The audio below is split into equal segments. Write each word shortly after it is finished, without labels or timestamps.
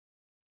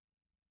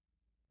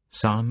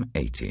Psalm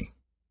 80.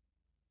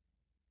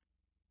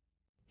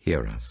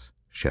 Hear us,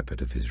 Shepherd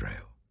of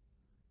Israel,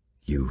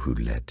 you who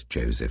led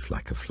Joseph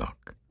like a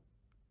flock.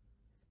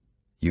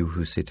 You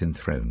who sit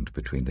enthroned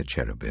between the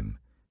cherubim,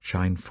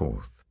 shine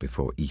forth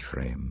before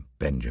Ephraim,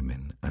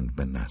 Benjamin, and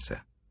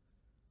Manasseh.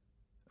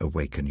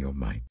 Awaken your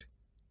might.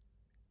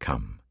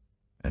 Come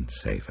and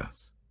save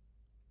us.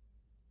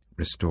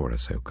 Restore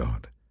us, O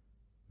God.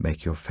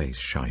 Make your face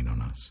shine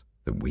on us,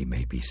 that we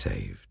may be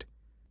saved.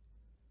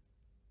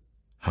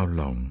 How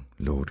long,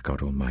 Lord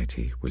God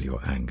Almighty, will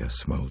your anger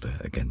smoulder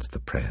against the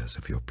prayers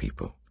of your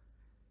people?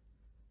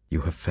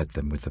 You have fed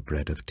them with the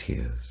bread of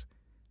tears.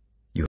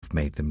 You have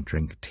made them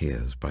drink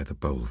tears by the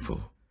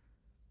bowlful.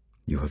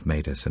 You have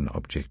made us an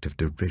object of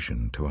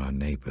derision to our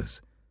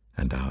neighbors,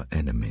 and our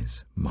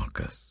enemies mock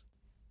us.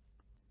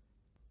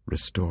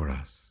 Restore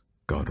us,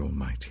 God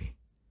Almighty.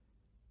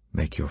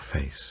 Make your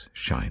face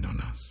shine on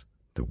us,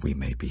 that we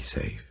may be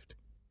saved.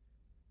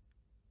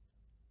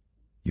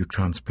 You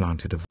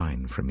transplanted a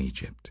vine from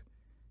Egypt.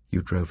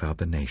 You drove out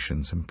the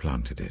nations and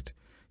planted it.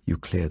 You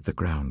cleared the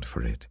ground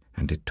for it,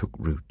 and it took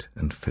root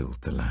and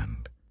filled the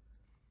land.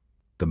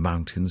 The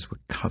mountains were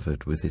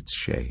covered with its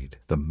shade,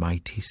 the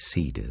mighty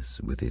cedars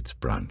with its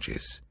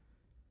branches.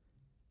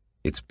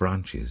 Its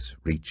branches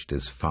reached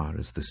as far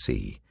as the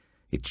sea,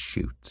 its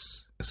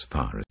shoots as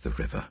far as the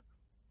river.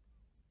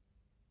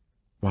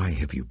 Why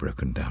have you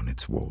broken down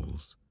its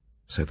walls,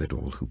 so that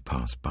all who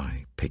pass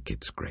by pick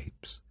its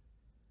grapes?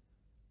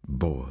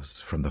 Boars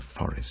from the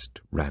forest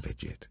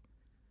ravage it,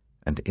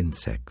 and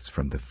insects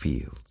from the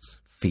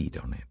fields feed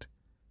on it.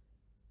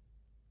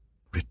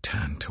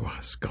 Return to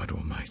us, God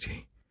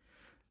Almighty.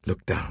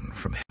 Look down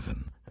from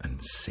heaven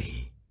and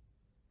see.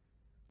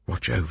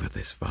 Watch over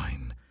this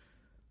vine,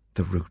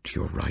 the root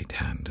your right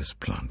hand has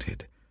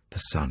planted, the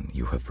son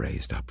you have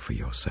raised up for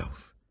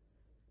yourself.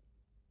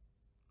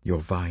 Your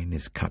vine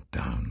is cut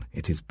down,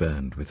 it is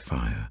burned with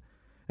fire.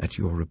 At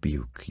your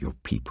rebuke your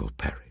people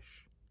perish.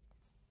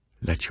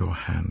 Let your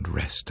hand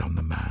rest on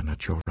the man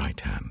at your right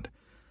hand,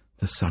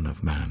 the Son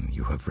of Man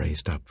you have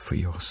raised up for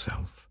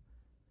yourself.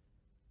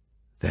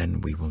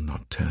 Then we will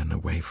not turn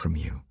away from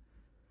you.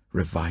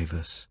 Revive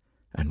us,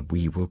 and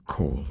we will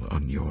call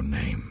on your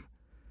name.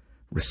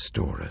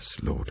 Restore us,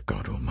 Lord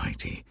God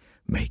Almighty.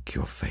 Make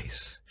your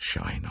face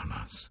shine on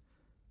us,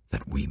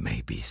 that we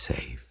may be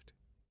saved.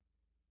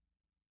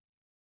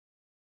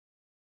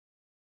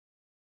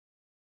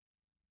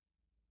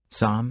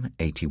 Psalm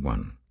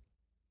 81.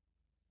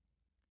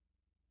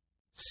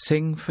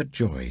 Sing for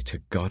joy to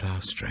God our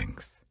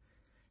strength.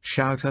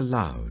 Shout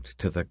aloud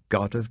to the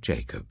God of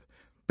Jacob.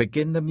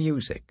 Begin the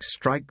music,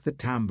 strike the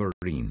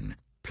tambourine,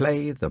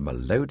 play the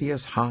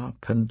melodious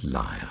harp and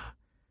lyre.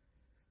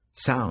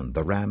 Sound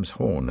the ram's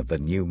horn at the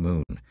new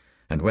moon,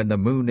 and when the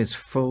moon is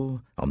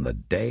full, on the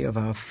day of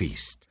our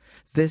feast.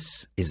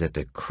 This is a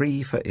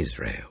decree for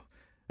Israel,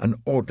 an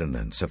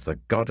ordinance of the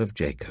God of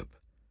Jacob.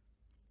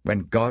 When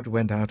God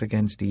went out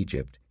against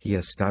Egypt, he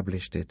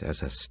established it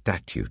as a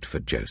statute for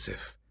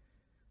Joseph.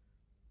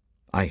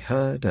 I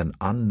heard an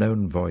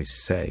unknown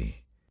voice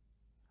say,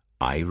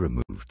 I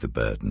removed the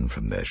burden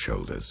from their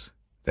shoulders.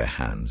 Their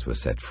hands were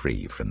set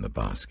free from the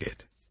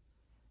basket.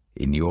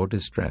 In your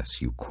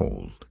distress you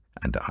called,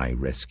 and I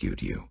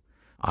rescued you.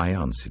 I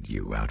answered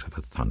you out of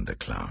a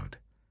thundercloud.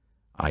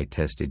 I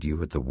tested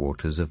you at the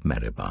waters of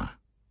Meribah.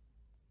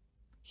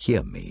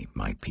 Hear me,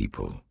 my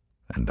people,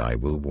 and I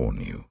will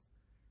warn you.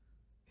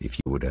 If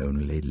you would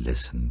only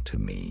listen to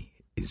me,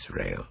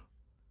 Israel.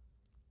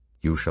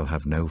 You shall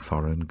have no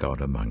foreign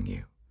god among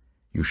you.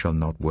 You shall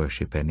not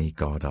worship any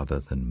god other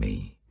than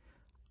me.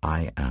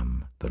 I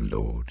am the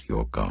Lord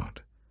your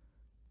God,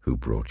 who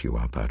brought you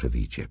up out of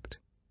Egypt.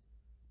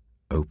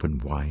 Open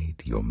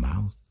wide your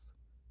mouth,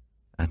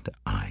 and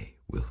I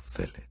will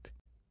fill it.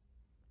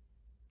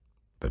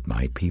 But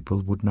my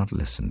people would not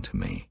listen to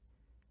me.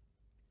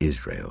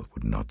 Israel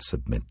would not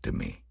submit to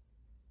me.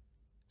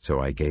 So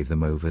I gave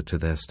them over to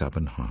their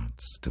stubborn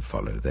hearts to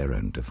follow their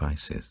own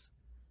devices.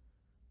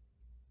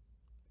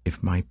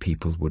 If my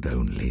people would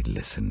only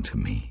listen to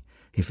me,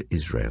 if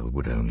Israel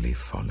would only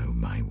follow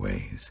my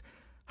ways,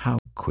 how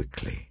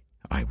quickly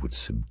I would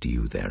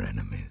subdue their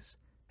enemies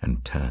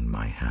and turn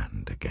my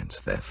hand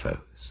against their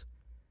foes.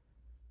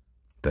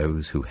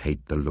 Those who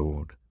hate the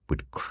Lord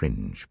would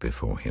cringe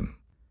before him,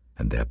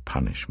 and their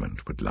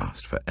punishment would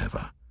last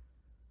forever.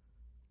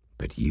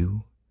 But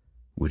you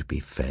would be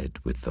fed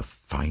with the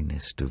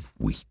finest of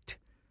wheat.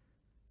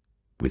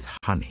 With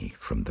honey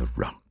from the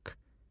rock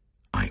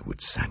I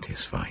would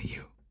satisfy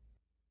you.